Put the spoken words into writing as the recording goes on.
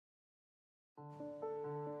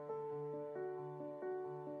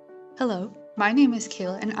Hello, my name is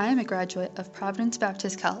Kayla and I am a graduate of Providence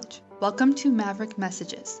Baptist College. Welcome to Maverick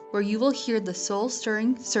Messages, where you will hear the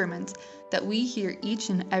soul-stirring sermons that we hear each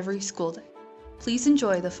and every school day. Please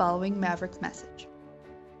enjoy the following Maverick message.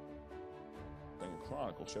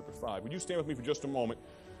 Chronicles chapter 5. Would you stand with me for just a moment?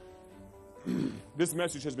 This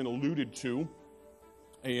message has been alluded to,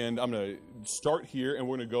 and I'm going to start here, and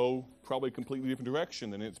we're going to go probably a completely different direction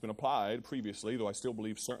than it's been applied previously, though I still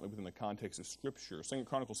believe certainly within the context of Scripture. 2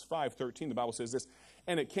 Chronicles 5:13, the Bible says this,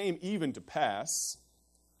 "And it came even to pass,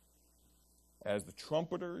 as the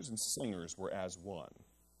trumpeters and singers were as one,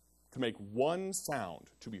 to make one sound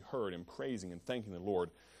to be heard in praising and thanking the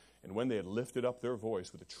Lord. And when they had lifted up their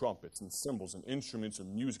voice with the trumpets and cymbals and instruments of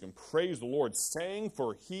music and praised the Lord, saying,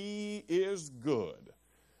 For he is good,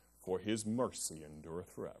 for his mercy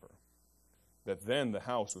endureth forever. That then the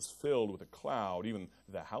house was filled with a cloud, even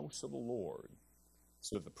the house of the Lord,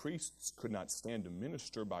 so that the priests could not stand to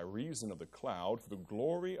minister by reason of the cloud, for the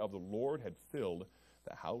glory of the Lord had filled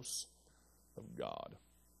the house of God."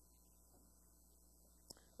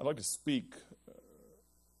 I'd like to speak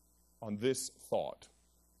on this thought: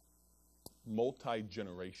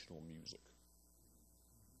 multi-generational music.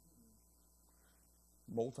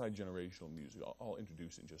 Multi-generational music. I'll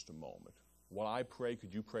introduce it in just a moment. While I pray,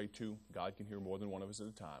 could you pray too? God can hear more than one of us at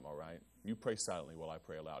a time, all right? You pray silently while I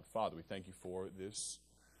pray aloud. Father, we thank you for this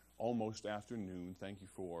almost afternoon. Thank you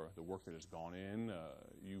for the work that has gone in.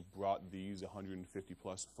 You've brought these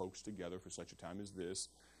 150-plus folks together for such a time as this.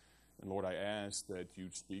 And Lord, I ask that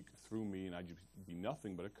you'd speak through me and I'd be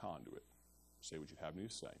nothing but a conduit. Say what you'd have me to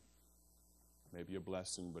say. Maybe a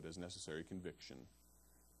blessing, but as necessary conviction.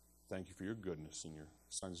 Thank you for your goodness. In your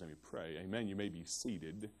Son's name we pray. Amen. You may be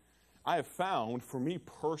seated. I have found, for me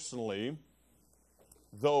personally,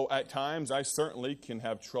 though at times I certainly can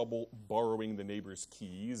have trouble borrowing the neighbor's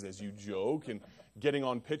keys, as you joke, and getting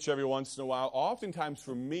on pitch every once in a while, oftentimes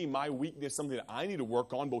for me, my weakness, something that I need to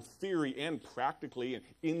work on, both theory and practically, and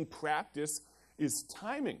in practice, is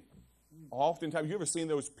timing. Oftentimes, you ever seen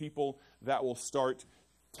those people that will start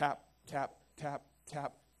tap, tap, tap,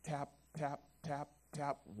 tap, tap, tap, tap,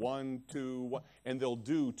 tap, 1, 2, 1, and they'll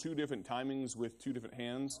do two different timings with two different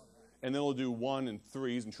hands, and then they'll do 1 and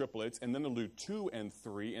 3s and triplets, and then they'll do 2 and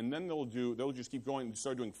 3, and then they'll just keep going and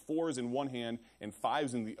start doing 4s in one hand and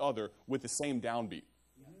 5s in the other with the same downbeat.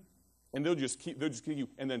 And they'll just keep you,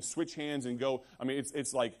 and then switch hands and go. I mean,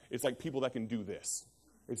 it's like people that can do this.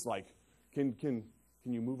 It's like, can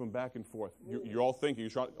you move them back and forth? You're all thinking,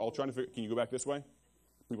 you're all trying to figure. Can you go back this way?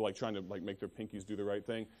 People like trying to make their pinkies do the right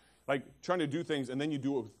thing, like trying to do things, and then you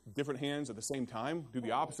do it with different hands at the same time. Do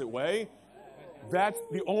the opposite way. That's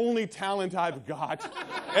the only talent I've got,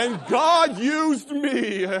 and God used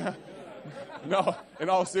me. No, in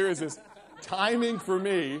all seriousness, timing for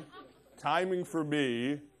me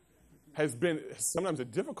has been sometimes a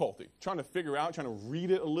difficulty. Trying to figure out, trying to read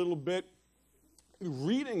it a little bit.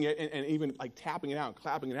 Reading it and even like tapping it out and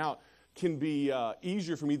clapping it out can be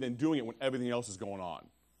easier for me than doing it when everything else is going on.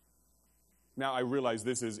 Now, I realize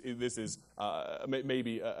this is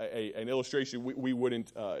maybe an illustration we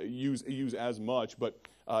wouldn't use as much, but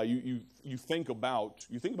you think about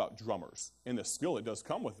drummers and the skill that does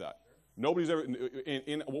come with that. Nobody's ever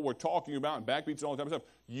in what we're talking about and backbeats and all that type of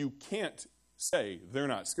stuff. You can't say they're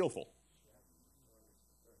not skillful.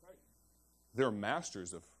 They're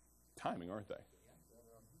masters of timing, aren't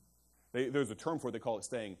they? There's a term for it. They call it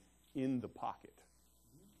staying in the pocket.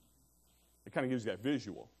 It kind of gives you that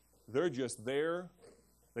visual. They're just there.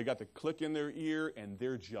 They got the click in their ear, and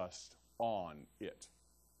they're just on it.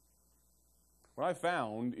 What I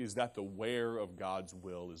found is that the where of God's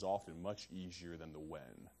will is often much easier than the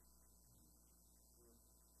when.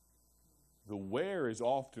 The where is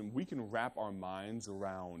often, we can wrap our minds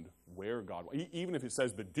around where God, even if it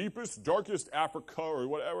says the deepest, darkest Africa or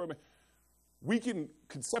whatever, we can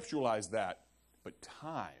conceptualize that, but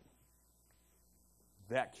time,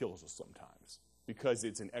 that kills us sometimes. Because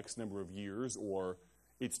it's an X number of years, or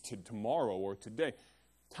it's tomorrow or today.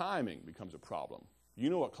 Timing becomes a problem. You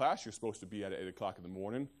know what class you're supposed to be at 8 o'clock in the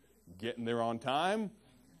morning. Getting there on time,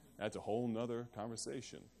 that's a whole nother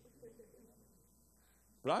conversation.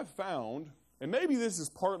 But I've found, and maybe this is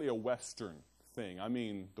partly a Western thing, I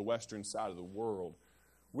mean the Western side of the world,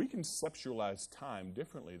 we conceptualize time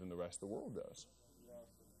differently than the rest of the world does.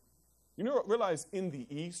 You realize in the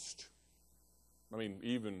East, I mean,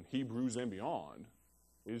 even Hebrews and beyond,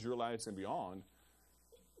 Israelites and beyond,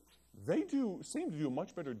 they seem to do a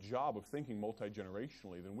much better job of thinking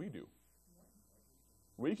multi-generationally than we do.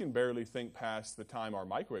 We can barely think past the time our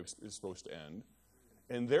microwave is supposed to end,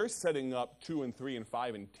 And they're setting up 2 and 3 and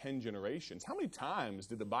 5 and 10 generations. How many times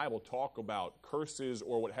did the Bible talk about curses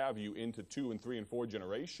or what have you into 2 and 3 and 4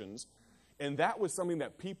 generations? And that was something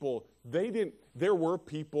that people, there were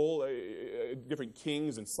people, different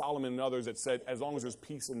kings and Solomon and others that said, as long as there's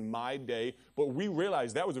peace in my day. But we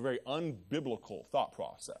realized that was a very unbiblical thought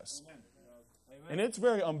process. Amen. And it's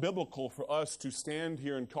very unbiblical for us to stand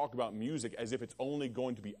here and talk about music as if it's only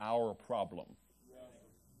going to be our problem.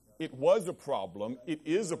 It was a problem, it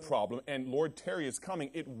is a problem, and Lord Terry is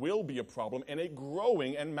coming. It will be a problem, and a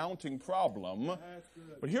growing and mounting problem.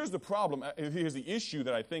 But here's the problem, here's the issue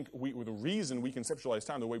that I think the reason we conceptualize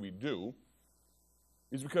time the way we do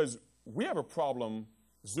is because we have a problem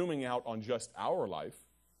zooming out on just our life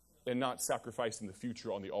and not sacrificing the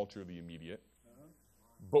future on the altar of the immediate.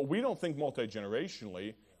 But we don't think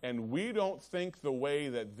multi-generationally, and we don't think the way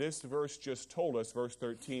that this verse just told us, verse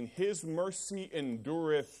 13, His mercy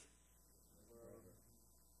endureth.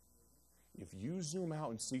 If you zoom out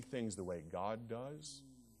and see things the way God does,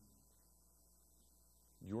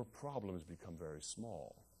 your problems become very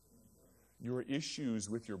small. Your issues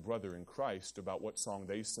with your brother in Christ about what song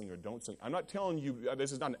they sing or don't sing. I'm not telling you,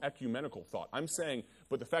 this is not an ecumenical thought. I'm saying,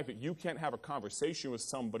 but the fact that you can't have a conversation with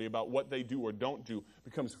somebody about what they do or don't do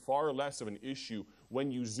becomes far less of an issue when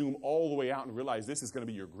you zoom all the way out and realize this is going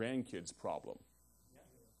to be your grandkids' problem.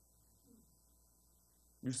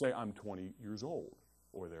 You say, I'm 20 years old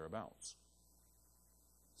or thereabouts.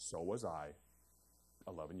 So was I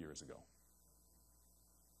 11 years ago.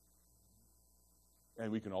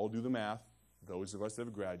 And we can all do the math, those of us that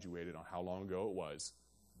have graduated, on how long ago it was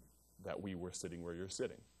that we were sitting where you're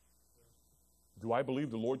sitting. Do I believe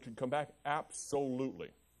the Lord could come back? Absolutely.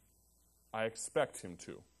 I expect Him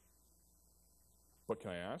to. But can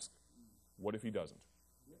I ask, what if He doesn't?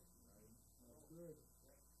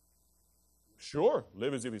 Sure,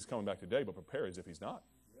 live as if He's coming back today, but prepare as if He's not.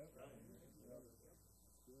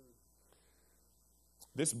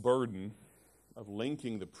 This burden of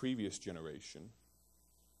linking the previous generation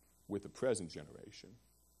with the present generation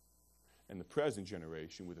and the present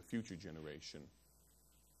generation with the future generation,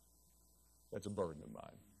 that's a burden of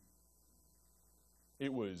mine.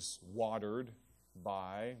 It was watered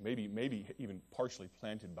by, maybe even partially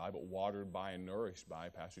planted by, but watered by and nourished by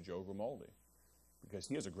Pastor Joe Grimaldi, because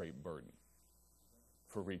he has a great burden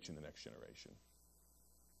for reaching the next generation.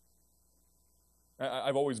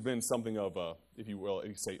 I've always been something of a, if you will,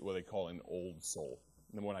 say what they call an old soul.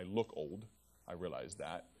 And when I look old, I realize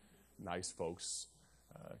that. Nice folks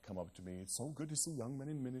come up to me. It's so good to see young men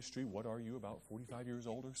in ministry. What are you, about 45 years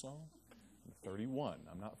old or so? I'm 31.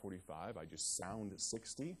 I'm not 45. I just sound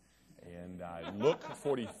 60. And I look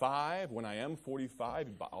 45. When I am 45,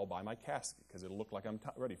 I'll buy my casket because it'll look like I'm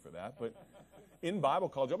ready for that. But in Bible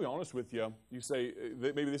college, I'll be honest with you, you say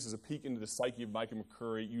that maybe this is a peek into the psyche of Micah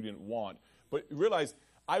McCurry you didn't want. But realize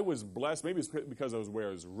I was blessed. Maybe it's because I was where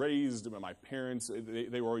I was raised. My parents,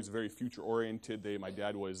 they were always very future-oriented. My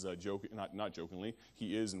dad was, not jokingly,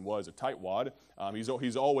 he is and was a tightwad.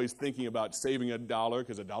 He's always thinking about saving a dollar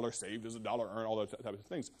because a dollar saved is a dollar earned, all those type of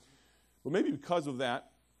things. But maybe because of that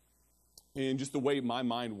and just the way my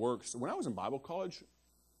mind works, when I was in Bible college,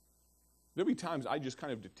 there'd be times I just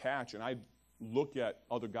kind of detach and I'd look at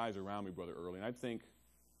other guys around me, Brother Early, and I'd think,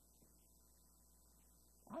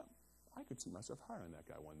 I could see myself hiring that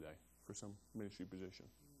guy one day for some ministry position.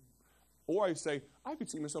 Or I say, I could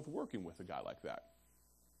see myself working with a guy like that.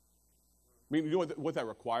 I mean, you know what that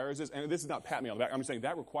requires is, and this is not patting me on the back, I'm just saying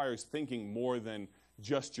that requires thinking more than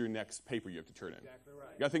just your next paper you have to turn in. Exactly right.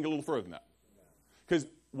 You got to think a little further than that. Because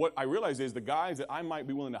what I realize is the guys that I might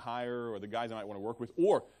be willing to hire or the guys I might want to work with,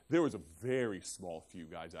 or there was a very small few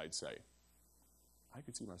guys I'd say, I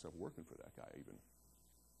could see myself working for that guy even.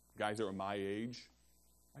 Guys that were my age,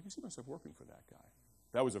 I can see myself working for that guy.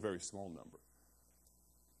 That was a very small number.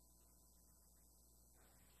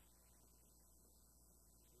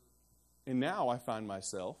 And now I find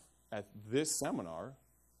myself at this seminar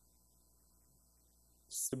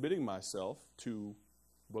submitting myself to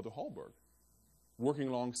Brother Hallberg, working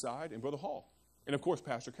alongside, and Brother Hall, and of course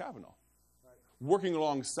Pastor Kavanaugh. Right. Working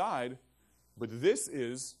alongside, but this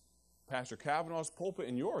is Pastor Kavanaugh's pulpit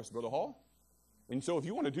and yours, Brother Hall. And so if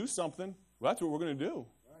you want to do something, well, that's what we're going to do.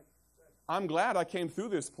 I'm glad I came through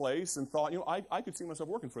this place and thought, I could see myself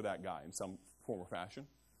working for that guy in some form or fashion.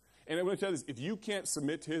 And I'm going to tell you this, if you can't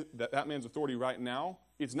submit to that man's authority right now,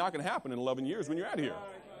 it's not going to happen in 11 years when you're out of here.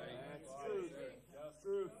 That's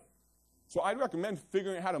true. So I'd recommend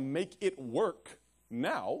figuring out how to make it work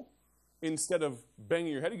now instead of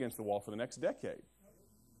banging your head against the wall for the next decade.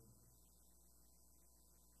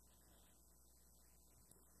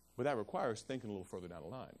 But that requires thinking a little further down the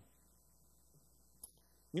line.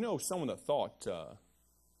 You know, someone that thought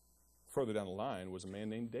further down the line was a man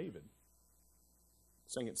named David.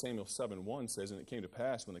 2 Samuel 7:1 says, and it came to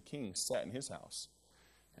pass when the king sat in his house,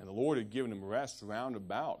 and the Lord had given him rest round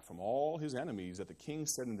about from all his enemies, that the king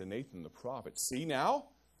said unto Nathan the prophet, see now,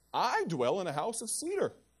 I dwell in a house of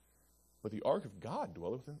cedar, but the ark of God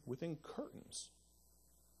dwelleth within curtains.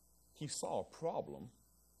 He saw a problem,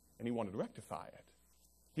 and he wanted to rectify it.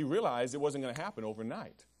 He realized it wasn't going to happen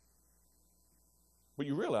overnight. But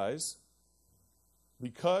you realize,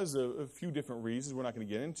 because of a few different reasons we're not going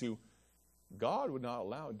to get into, God would not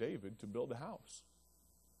allow David to build a house.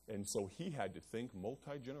 And so he had to think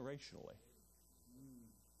multi-generationally.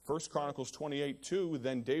 1 Chronicles 28:2,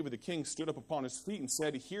 then David the king stood up upon his feet and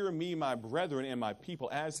said, hear me, my brethren and my people.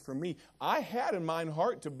 As for me, I had in mine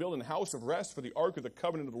heart to build an house of rest for the ark of the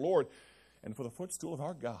covenant of the Lord and for the footstool of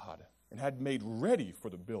our God, and had made ready for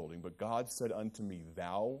the building. But God said unto me,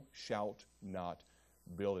 thou shalt not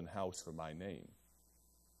build an house for my name,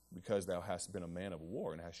 because thou hast been a man of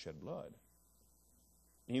war and hast shed blood.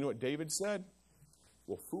 And you know what David said?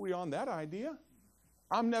 Well, phooey on that idea.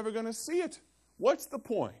 I'm never going to see it. What's the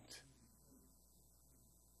point?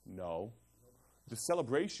 No. The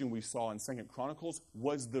celebration we saw in 2 Chronicles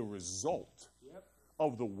was the result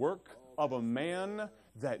of the work of a man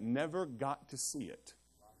that never got to see it.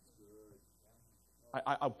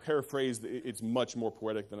 I'll paraphrase. It's much more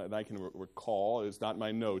poetic than I can recall. It's not in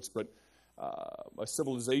my notes, but a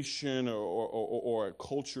civilization or a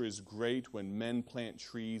culture is great when men plant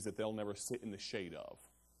trees that they'll never sit in the shade of.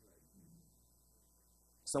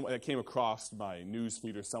 Someone that came across my news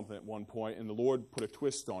feed or something at one point, and the Lord put a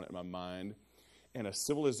twist on it in my mind, and a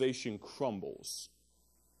civilization crumbles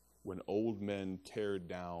when old men tear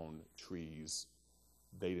down trees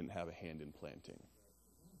they didn't have a hand in planting.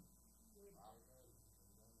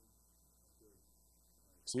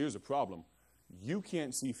 So here's the problem. You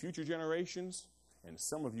can't see future generations, and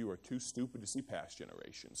some of you are too stupid to see past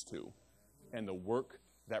generations too. And the work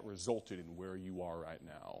that resulted in where you are right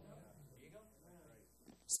now.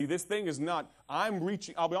 See, this thing is not, I'll be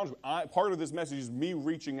honest with you, part of this message is me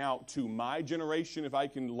reaching out to my generation, if I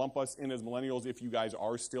can lump us in as millennials, if you guys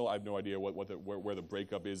are still, I have no idea where the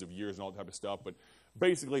breakup is of years and all that type of stuff, but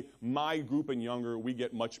basically, my group and younger, we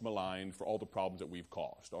get much maligned for all the problems that we've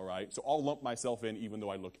caused, all right? So I'll lump myself in even though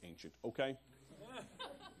I look ancient, okay?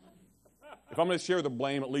 If I'm going to share the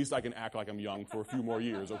blame, at least I can act like I'm young for a few more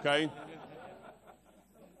years, okay?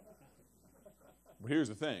 But here's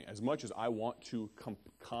the thing. As much as I want to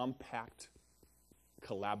compact,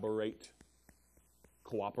 collaborate,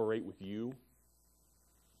 cooperate with you,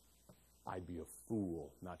 I'd be a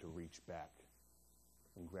fool not to reach back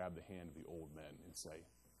and grab the hand of the old men and say,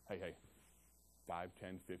 hey, 5,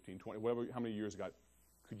 10, 15, 20, whatever, how many years ago,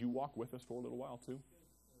 could you walk with us for a little while too?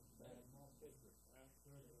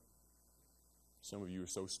 Some of you are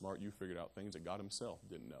so smart you figured out things that God himself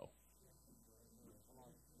didn't know.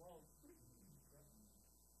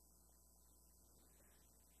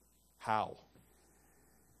 How?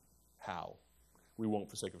 We won't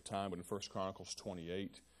for sake of time, but in 1 Chronicles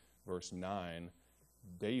 28, verse 9,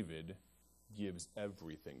 David gives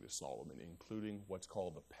everything to Solomon, including what's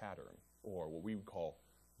called the pattern, or what we would call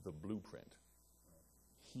the blueprint.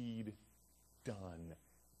 He'd done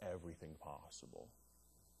everything possible.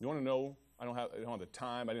 You want to know? I don't have the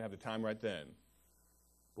time. I didn't have the time right then.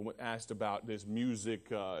 But when asked about this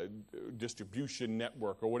music distribution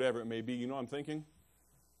network or whatever it may be, you know what I'm thinking?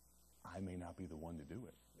 I may not be the one to do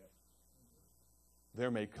it. Yep. There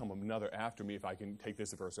may come another after me, if I can take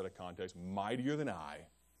this verse out of context, mightier than I,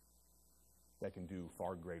 that can do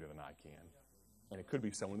far greater than I can. And it could be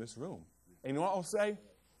someone in this room. And you know what I'll say?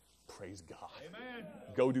 Praise God. Amen.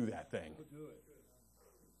 Go do that thing.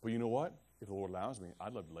 But you know what? If the Lord allows me,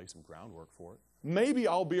 I'd love to lay some groundwork for it. Maybe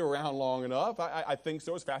I'll be around long enough. I think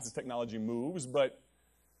so, as fast as technology moves. But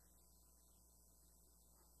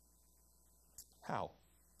how?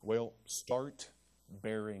 Well, start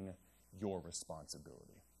bearing your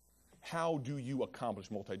responsibility. How do you accomplish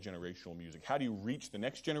multi-generational music? How do you reach the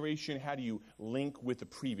next generation? How do you link with the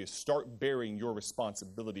previous? Start bearing your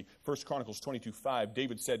responsibility. 1 Chronicles 22:5,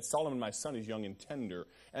 David said, Solomon, my son, is young and tender,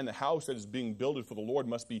 and the house that is being builded for the Lord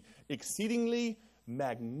must be exceedingly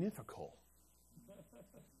magnifical,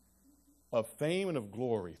 of fame and of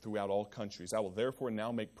glory throughout all countries. I will therefore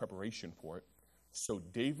now make preparation for it. So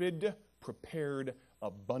David prepared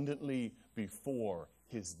abundantly before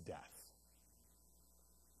his death.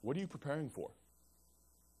 What are you preparing for?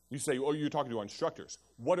 You say, oh, you're talking to our instructors.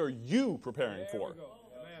 What are you preparing for?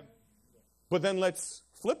 But then let's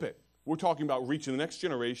flip it. We're talking about reaching the next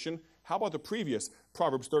generation. How about the previous?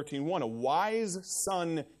 Proverbs 13:1, a wise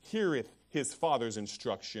son heareth his father's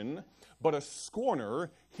instruction, but a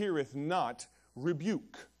scorner heareth not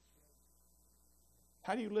rebuke.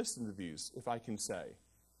 How do you listen to these, if I can say,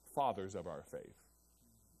 fathers of our faith?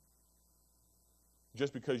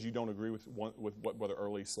 Just because you don't agree with what Brother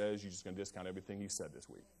Early says, you're just going to discount everything he said this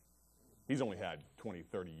week. He's only had 20,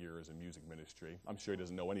 30 years in music ministry. I'm sure he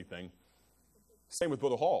doesn't know anything. Same with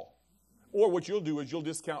Brother Hall. Or what you'll do is you'll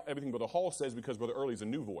discount everything Brother Hall says because Brother Early's a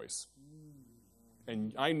new voice.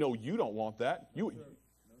 And I know you don't want that. No, sir,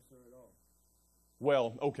 at all.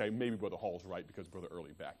 Well, okay, maybe Brother Hall's right because Brother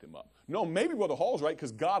Early backed him up. No, maybe Brother Hall's right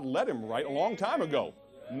because God led him right a long time ago.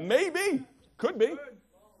 Maybe. Could be.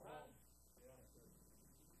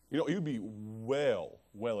 You know, you'd be well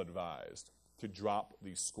advised to drop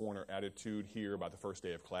the scorner attitude here by the first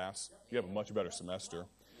day of class. You have a much better semester.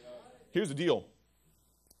 Here's the deal.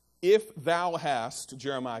 If thou hast,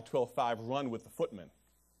 Jeremiah 12:5, run with the footmen,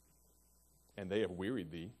 and they have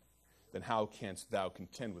wearied thee, then how canst thou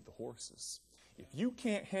contend with the horses? If you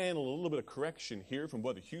can't handle a little bit of correction here from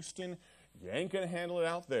Brother Houston, you ain't going to handle it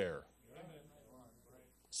out there.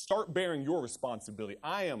 Start bearing your responsibility.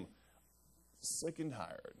 I am sick and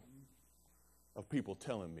tired of people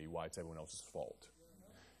telling me why it's everyone else's fault.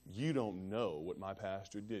 You don't know what my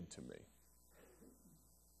pastor did to me.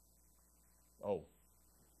 Oh,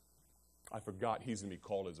 I forgot he's going to be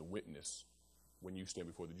called as a witness when you stand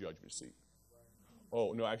before the judgment seat.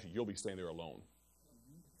 Oh, no, actually, you'll be staying there alone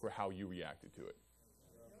for how you reacted to it,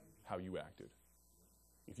 how you acted.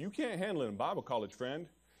 If you can't handle it in Bible college, friend,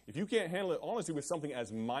 if you can't handle it, honestly, with something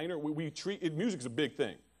as minor, we treat it, music's a big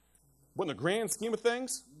thing. But in the grand scheme of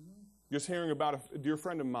things, just hearing about a dear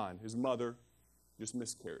friend of mine, his mother just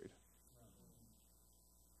miscarried.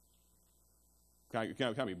 Can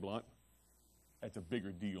I be blunt? That's a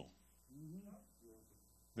bigger deal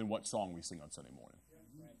than what song we sing on Sunday morning.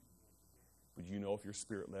 But you know, if you're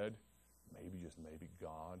spirit-led, maybe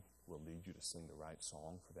God will lead you to sing the right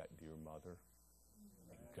song for that dear mother.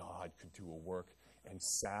 And God could do a work and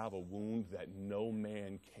salve a wound that no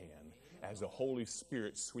man can, as the Holy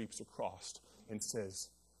Spirit sweeps across and says,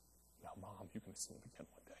 now, Mom, you can sing again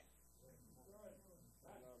one day.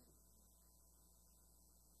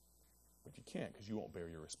 But you can't because you won't bear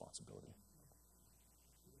your responsibility.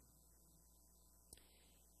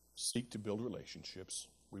 Seek to build relationships.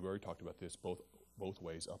 We've already talked about this both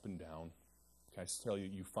ways, up and down. Can I tell you,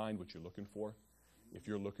 you find what you're looking for. If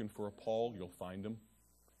you're looking for a Paul, you'll find him.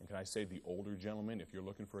 And can I say the older gentleman, if you're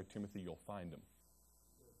looking for a Timothy, you'll find him.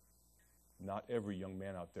 Not every young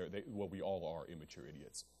man out there, we all are immature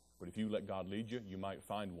idiots. But if you let God lead you, you might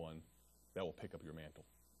find one that will pick up your mantle.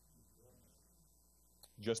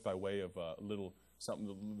 Just by way of a little something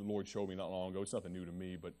the Lord showed me not long ago, it's nothing new to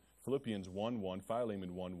me, but Philippians 1:1,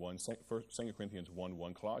 Philemon 1:1, 2 Corinthians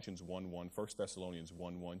 1:1, Colossians 1:1, 1 Thessalonians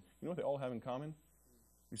 1:1. You know what they all have in common?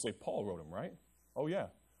 You say, Paul wrote them, right? Oh, yeah.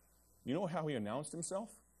 You know how he announced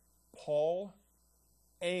himself? Paul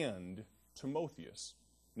and Timotheus.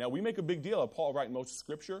 Now, we make a big deal of Paul writing most of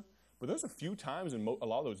Scripture, but there's a few times in a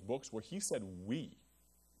lot of those books where he said we.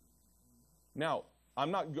 Now, I'm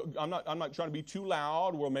not trying to be too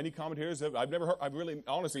loud. Where many commentators have, I've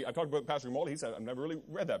talked about Pastor Multi. He said I've never really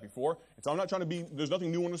read that before. And so I'm not trying to be. There's nothing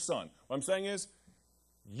new under the sun. What I'm saying is,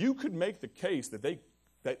 you could make the case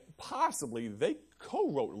that possibly they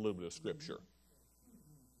co-wrote a little bit of Scripture.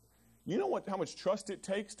 You know how much trust it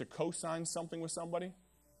takes to co-sign something with somebody?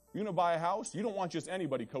 You're going to buy a house. You don't want just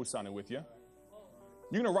anybody co-signing with you.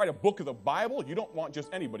 You're going to write a book of the Bible. You don't want just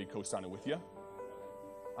anybody co-signing with you.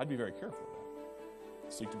 I'd be very careful.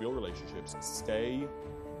 Seek to build relationships. Stay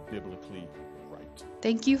biblically right.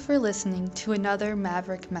 Thank you for listening to another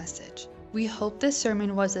Maverick message. We hope this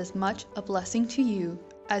sermon was as much a blessing to you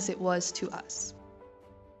as it was to us.